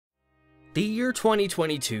The year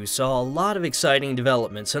 2022 saw a lot of exciting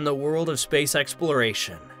developments in the world of space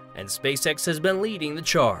exploration, and SpaceX has been leading the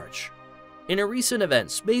charge. In a recent event,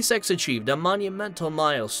 SpaceX achieved a monumental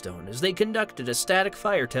milestone as they conducted a static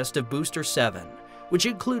fire test of Booster 7, which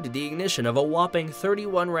included the ignition of a whopping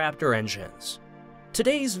 31 Raptor engines.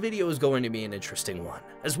 Today's video is going to be an interesting one,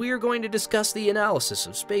 as we are going to discuss the analysis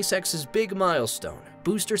of SpaceX's big milestone,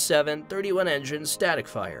 Booster 7 31 engine static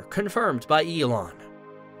fire, confirmed by Elon.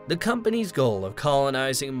 The company's goal of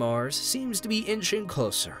colonizing Mars seems to be inching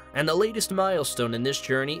closer, and the latest milestone in this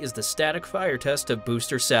journey is the static fire test of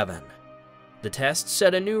Booster 7. The test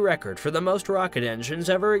set a new record for the most rocket engines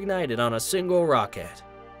ever ignited on a single rocket.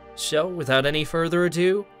 So, without any further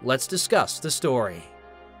ado, let's discuss the story.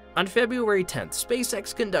 On February 10th,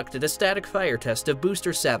 SpaceX conducted a static fire test of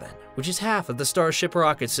Booster 7, which is half of the Starship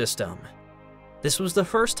rocket system. This was the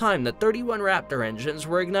first time that 31 Raptor engines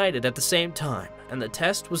were ignited at the same time, and the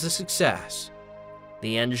test was a success.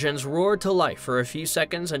 The engines roared to life for a few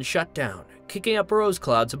seconds and shut down, kicking up rose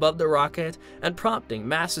clouds above the rocket and prompting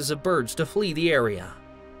masses of birds to flee the area.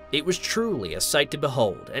 It was truly a sight to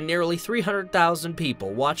behold, and nearly 300,000 people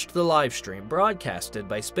watched the livestream broadcasted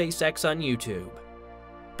by SpaceX on YouTube.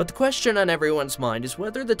 But the question on everyone's mind is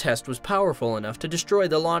whether the test was powerful enough to destroy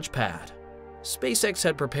the launch pad. SpaceX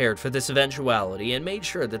had prepared for this eventuality and made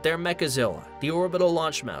sure that their Mechazilla, the Orbital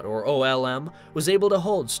Launch Mount or OLM, was able to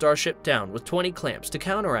hold Starship down with 20 clamps to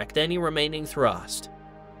counteract any remaining thrust.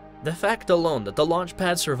 The fact alone that the launch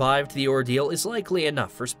pad survived the ordeal is likely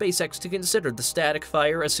enough for SpaceX to consider the static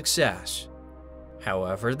fire a success.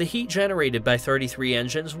 However, the heat generated by 33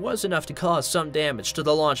 engines was enough to cause some damage to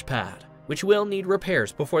the launch pad, which will need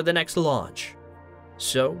repairs before the next launch.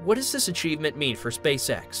 So, what does this achievement mean for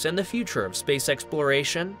SpaceX and the future of space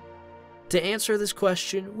exploration? To answer this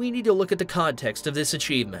question, we need to look at the context of this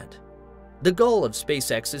achievement. The goal of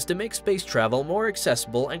SpaceX is to make space travel more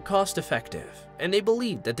accessible and cost-effective, and they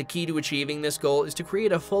believe that the key to achieving this goal is to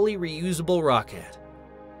create a fully reusable rocket.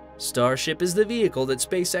 Starship is the vehicle that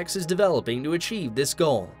SpaceX is developing to achieve this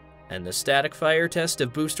goal, and the static fire test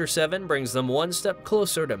of Booster 7 brings them one step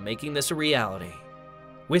closer to making this a reality.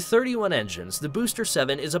 With 31 engines, the Booster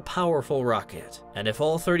 7 is a powerful rocket, and if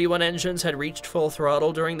all 31 engines had reached full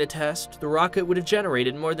throttle during the test, the rocket would have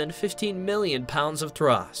generated more than 15 million pounds of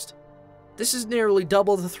thrust. This is nearly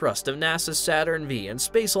double the thrust of NASA's Saturn V and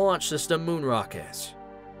Space Launch System moon rockets.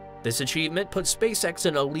 This achievement puts SpaceX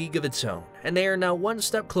in a league of its own, and they are now one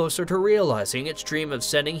step closer to realizing its dream of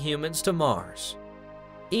sending humans to Mars.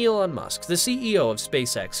 Elon Musk, the CEO of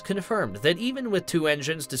SpaceX, confirmed that even with 2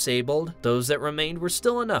 engines disabled, those that remained were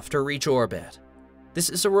still enough to reach orbit. This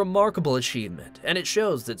is a remarkable achievement, and it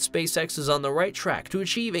shows that SpaceX is on the right track to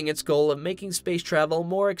achieving its goal of making space travel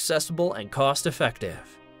more accessible and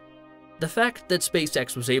cost-effective. The fact that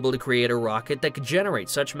SpaceX was able to create a rocket that could generate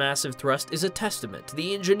such massive thrust is a testament to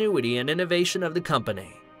the ingenuity and innovation of the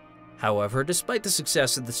company. However, despite the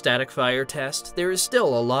success of the static fire test, there is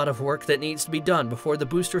still a lot of work that needs to be done before the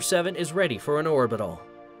Booster 7 is ready for an orbital.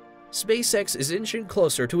 SpaceX is inching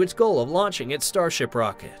closer to its goal of launching its Starship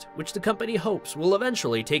rocket, which the company hopes will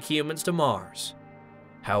eventually take humans to Mars.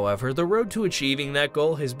 However, the road to achieving that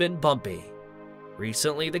goal has been bumpy.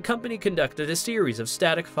 Recently, the company conducted a series of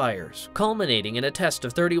static fires, culminating in a test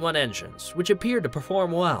of 31 engines, which appeared to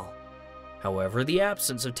perform well. However, the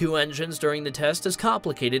absence of 2 engines during the test has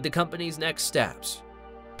complicated the company's next steps,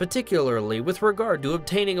 particularly with regard to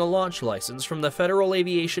obtaining a launch license from the Federal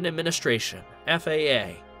Aviation Administration,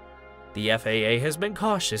 FAA. The FAA has been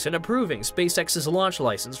cautious in approving SpaceX's launch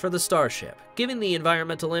license for the Starship, given the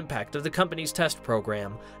environmental impact of the company's test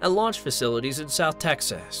program and launch facilities in South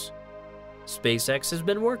Texas. SpaceX has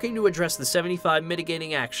been working to address the 75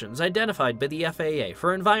 mitigating actions identified by the FAA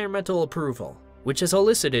for environmental approval, which has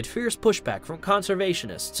elicited fierce pushback from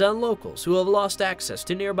conservationists and locals who have lost access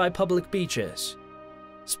to nearby public beaches.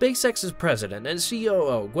 SpaceX's president and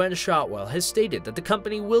COO Gwen Shotwell has stated that the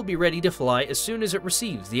company will be ready to fly as soon as it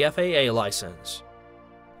receives the FAA license.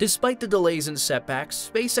 Despite the delays and setbacks,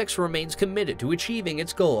 SpaceX remains committed to achieving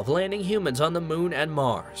its goal of landing humans on the Moon and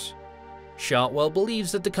Mars. Shotwell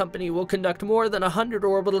believes that the company will conduct more than 100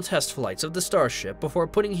 orbital test flights of the Starship before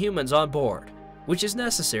putting humans on board, which is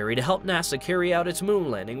necessary to help NASA carry out its moon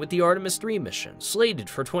landing with the Artemis 3 mission, slated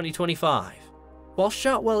for 2025. While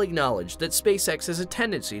Shotwell acknowledged that SpaceX has a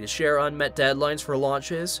tendency to share unmet deadlines for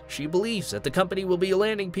launches, she believes that the company will be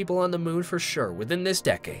landing people on the moon for sure within this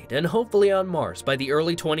decade, and hopefully on Mars by the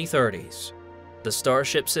early 2030s. The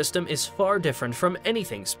Starship system is far different from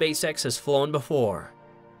anything SpaceX has flown before.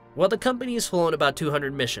 While the company has flown about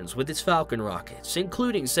 200 missions with its Falcon rockets,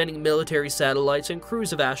 including sending military satellites and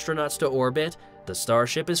crews of astronauts to orbit, The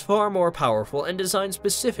Starship is far more powerful and designed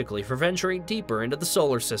specifically for venturing deeper into the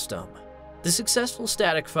solar system. The successful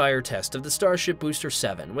static fire test of the Starship Booster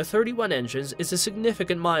 7 with 31 engines is a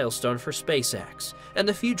significant milestone for SpaceX and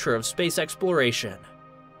the future of space exploration.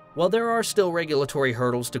 While there are still regulatory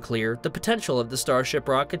hurdles to clear, the potential of the Starship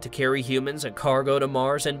rocket to carry humans and cargo to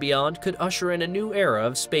Mars and beyond could usher in a new era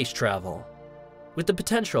of space travel. With the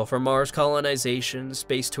potential for Mars colonization,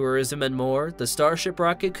 space tourism, and more, the Starship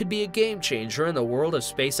rocket could be a game changer in the world of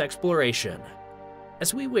space exploration.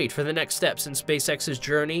 As we wait for the next steps in SpaceX's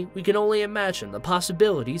journey, we can only imagine the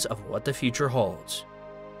possibilities of what the future holds.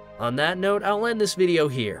 On that note, I'll end this video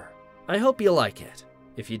here. I hope you like it.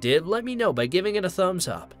 If you did, let me know by giving it a thumbs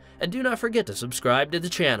up, and do not forget to subscribe to the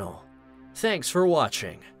channel. Thanks for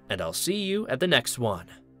watching, and I'll see you at the next one.